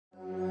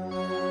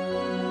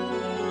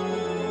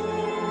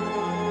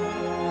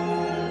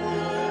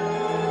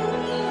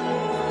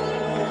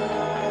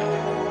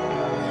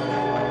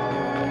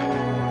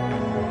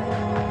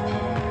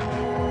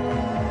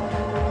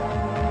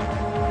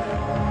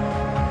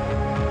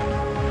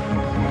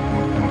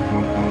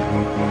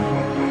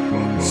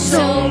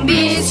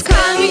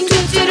coming,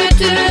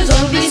 toot-toot-toot.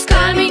 Zombies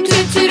coming,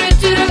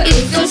 toot-toot-toot.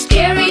 It's so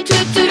scary,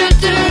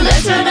 toot-toot-toot.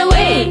 Let's run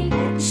away.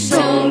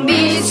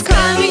 Zombies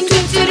coming,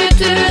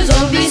 toot-toot-toot.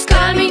 Zombies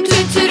coming,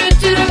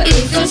 toot-toot-toot.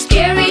 It's so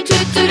scary,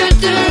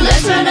 toot-toot-toot.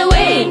 Let's run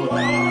away.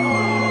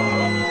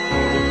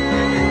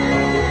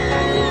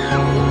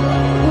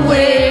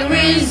 Where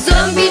is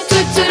zombie,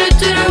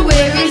 toot-toot-toot?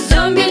 Where is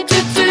zombie,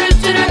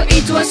 toot-toot-toot?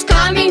 It was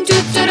coming,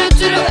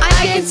 toot-toot-toot.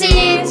 I can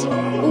see it.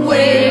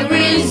 Where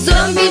is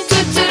zombie,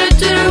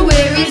 toot-toot-toot?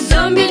 Where is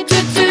zombie,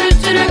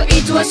 toot-toot-toot?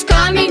 It was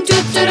coming,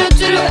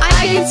 toot-toot-toot.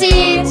 I can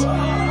see it.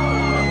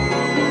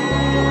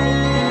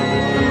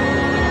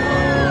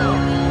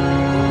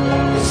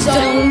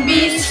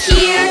 Zombies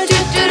here,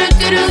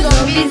 toot-toot-toot.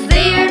 Zombies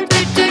there,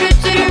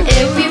 toot-toot-toot.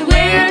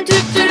 Everywhere,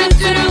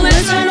 toot-toot-toot.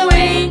 Let's run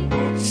away.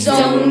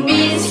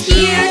 Zombies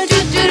here,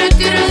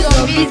 toot-toot-toot.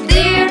 Zombies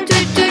there,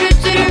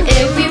 toot-toot-toot.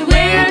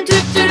 Everywhere,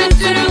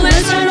 toot-toot-toot.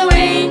 Let's run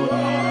away.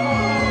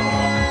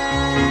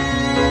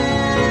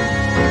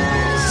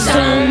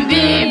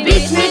 Zombie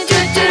beats me,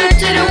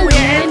 toot-toot-toot.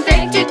 We're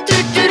infected,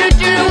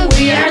 toot-toot-toot.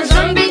 We are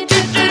zombie,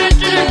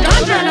 toot-toot-toot.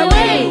 Don't run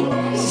away.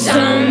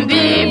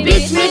 Zombie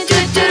beats me,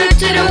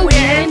 toot-toot-toot.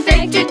 We're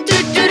infected,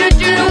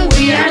 toot-toot-toot.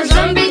 We are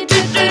zombie,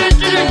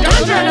 toot-toot-toot.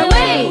 Don't run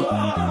away.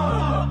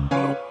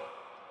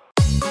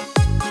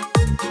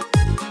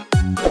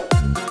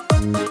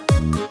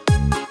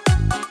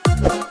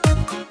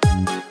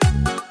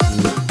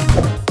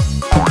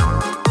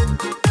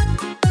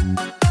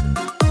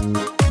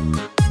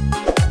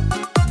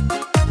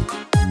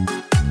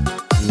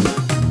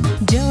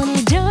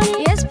 Johnny, Johnny,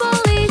 yes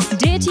police.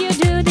 Did you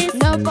do this?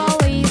 No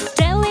police.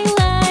 Telling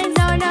lies?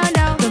 No, no,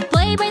 no. Don't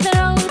play by the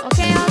rules.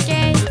 Okay,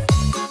 okay.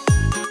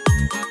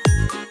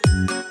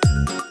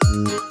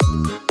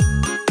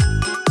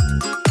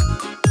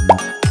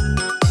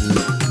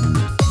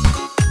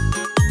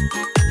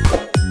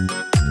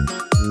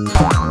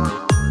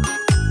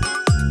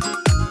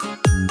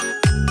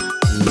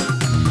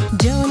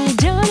 Johnny,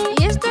 Johnny,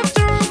 yes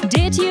doctor.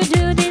 Did you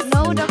do this?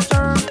 No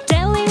doctor.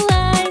 Telling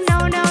lies?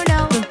 No, no,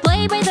 no. Don't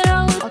play by the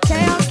rules.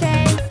 Okay,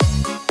 okay.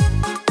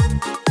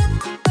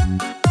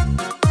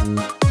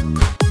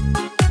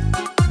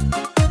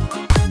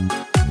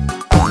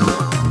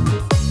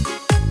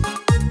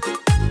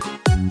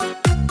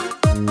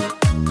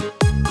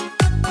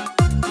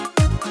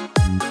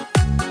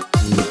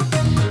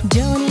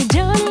 Johnny,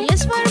 Johnny,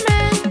 yes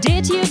fireman.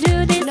 Did you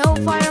do this? No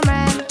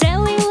fireman.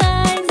 Telling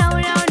lies? No,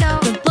 no, no.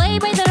 Don't play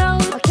by the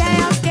rules. Okay,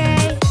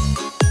 okay.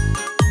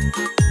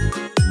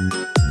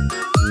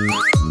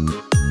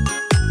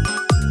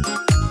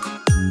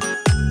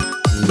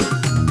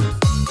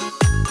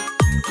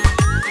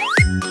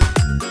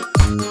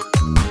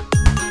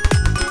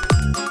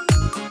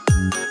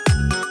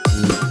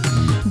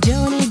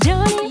 Johnny,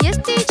 Johnny, yes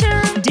teacher.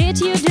 Did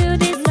you do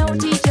this? No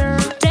teacher.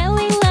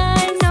 Telling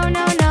lies? No,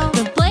 no, no.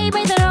 Don't play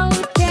by the rules.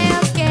 Okay,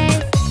 okay.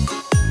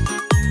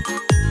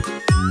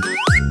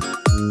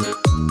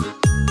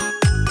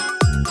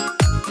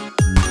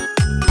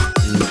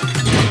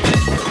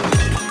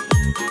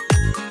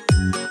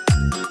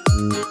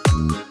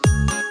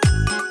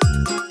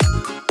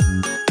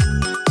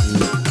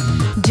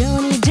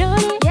 Johnny,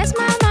 Johnny, yes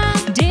mama.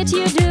 Did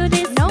you do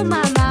this? No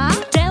mama.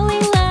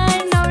 Telling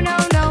lies? No, no,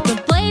 no.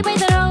 Don't play by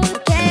the rules.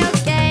 Okay,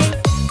 okay.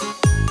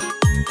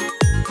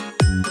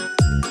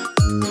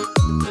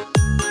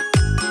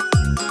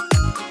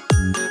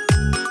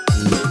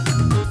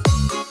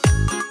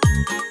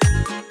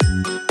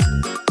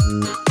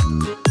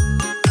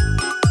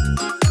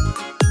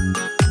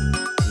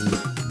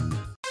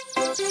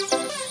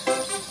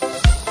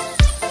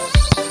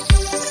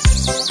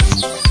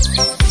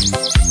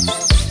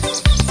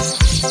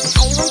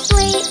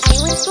 I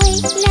will play,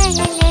 la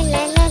la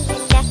la la.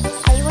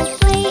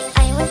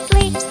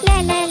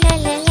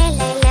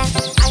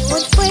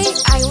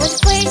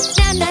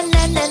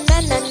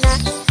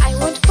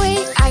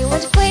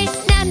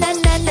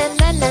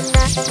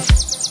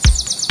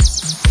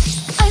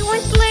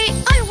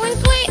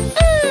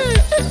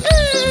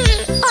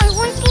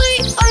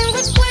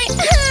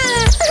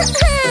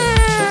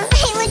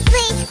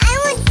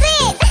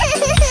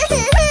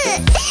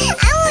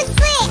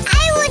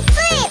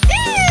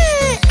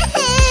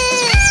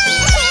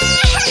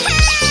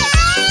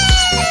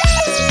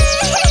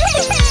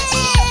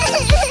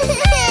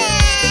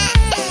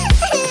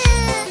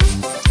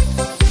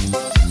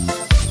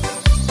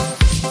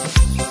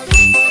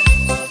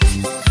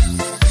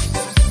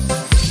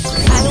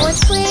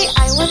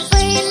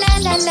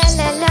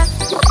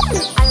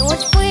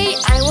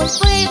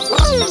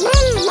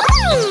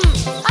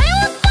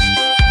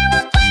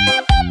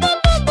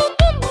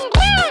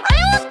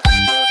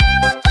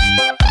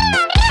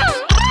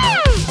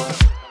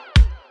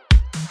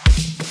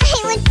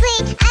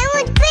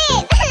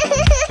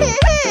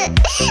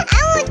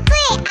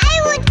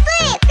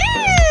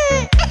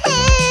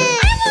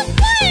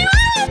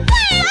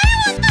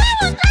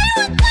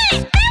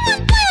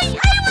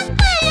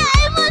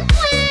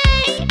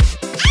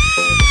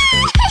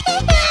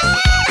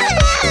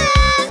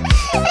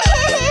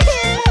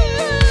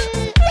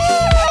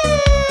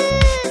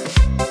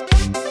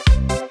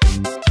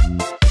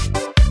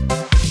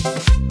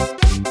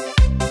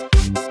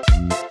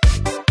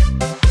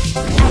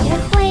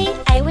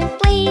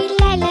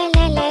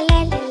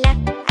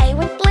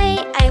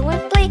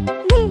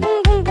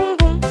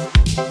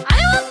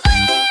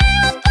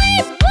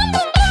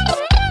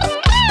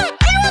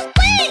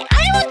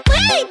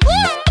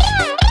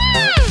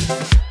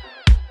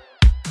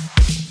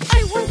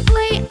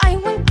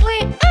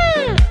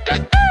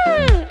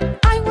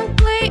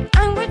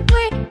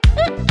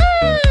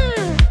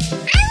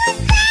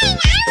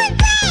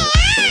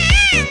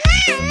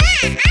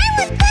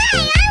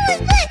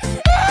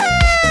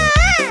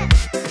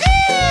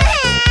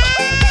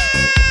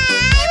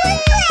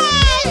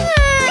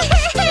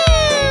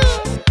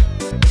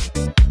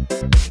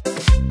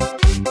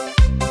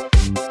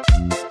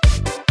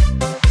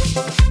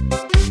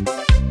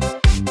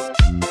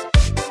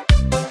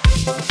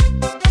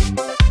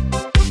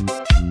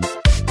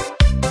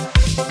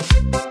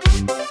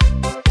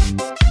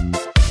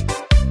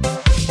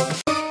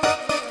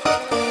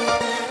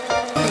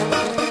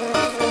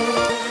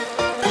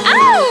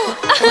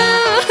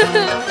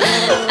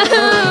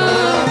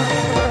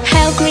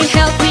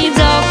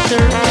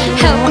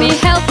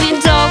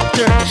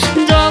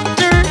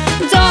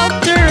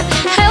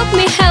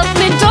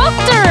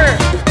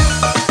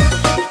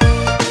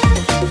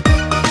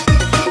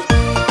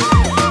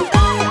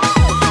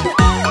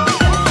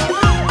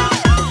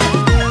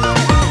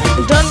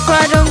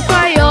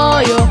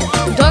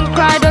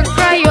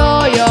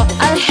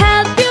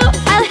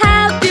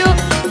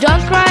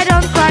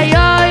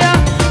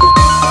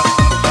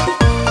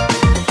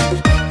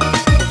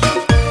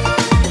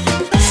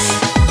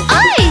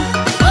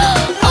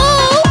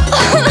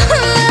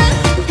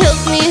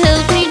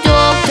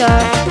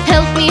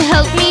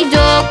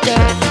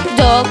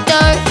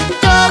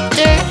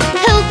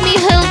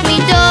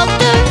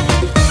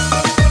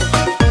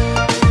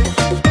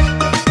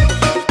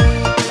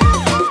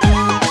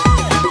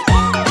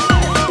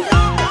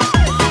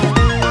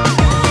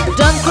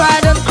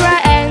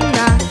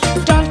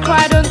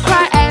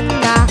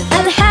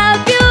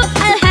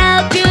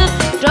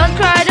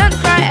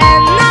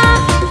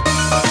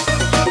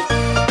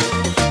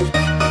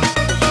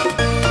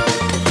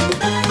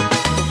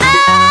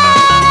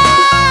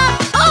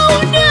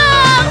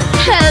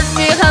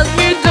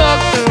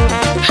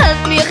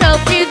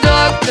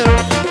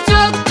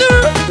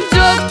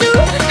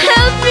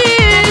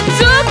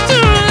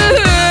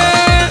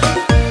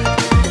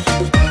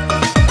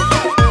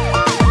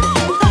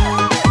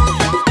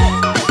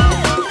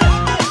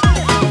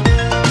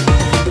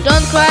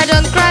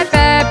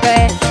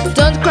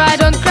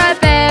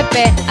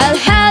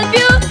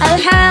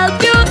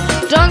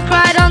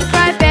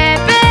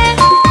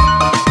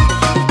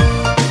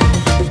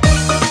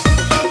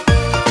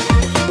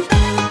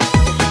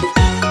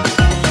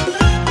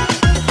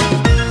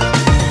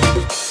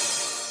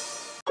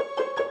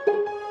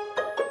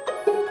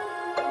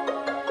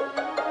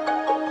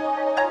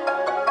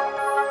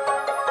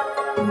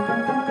 Make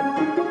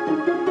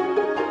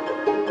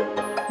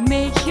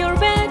your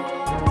bed,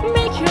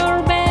 make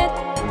your bed.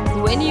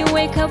 When you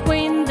wake up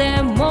in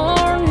the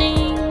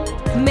morning,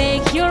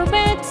 make your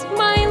bed,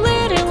 my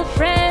little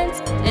friend,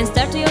 and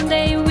start your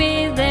day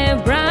with a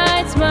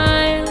bright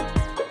smile.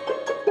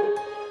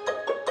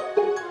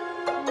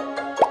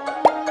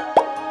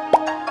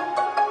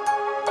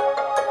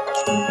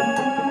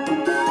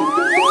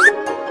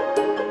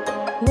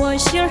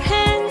 Wash your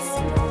hands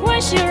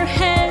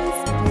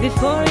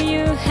before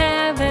you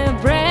have a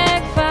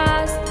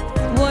breakfast.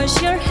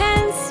 Wash your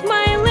hands,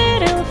 my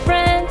little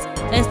friend,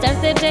 and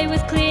start the day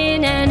with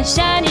clean and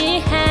shiny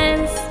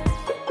hands.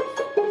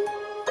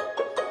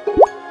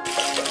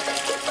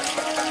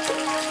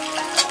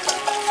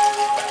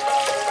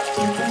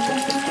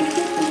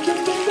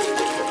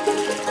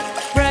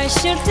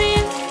 Brush your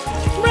teeth,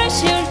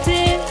 brush your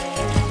teeth,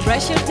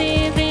 brush your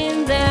teeth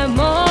in the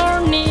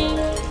morning.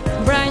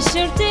 Brush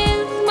your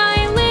teeth,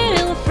 my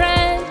little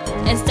friend,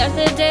 and start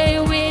the day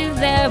with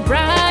a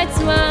bright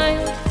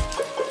smile.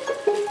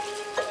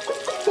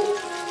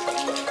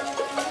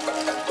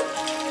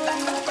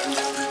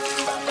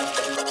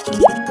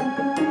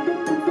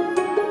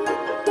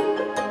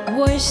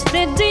 Wash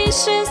the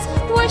dishes,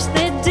 wash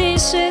the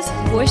dishes,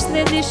 wash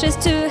the dishes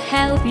to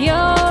help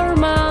your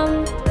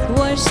mom.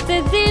 Wash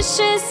the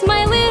dishes,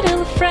 my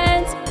little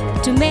friend,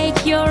 to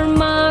make your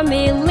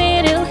mommy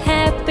little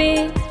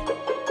happy.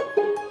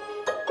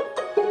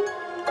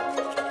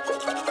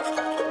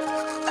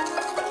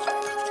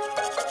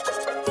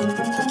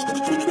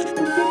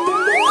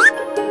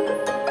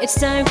 It's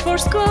time for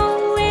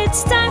school,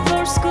 it's time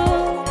for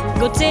school.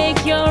 Go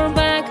take your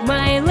bag,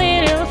 my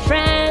little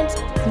friend.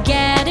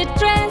 Get it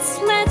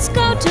dressed, let's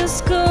go to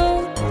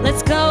school.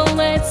 Let's go,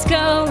 let's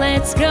go,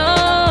 let's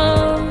go.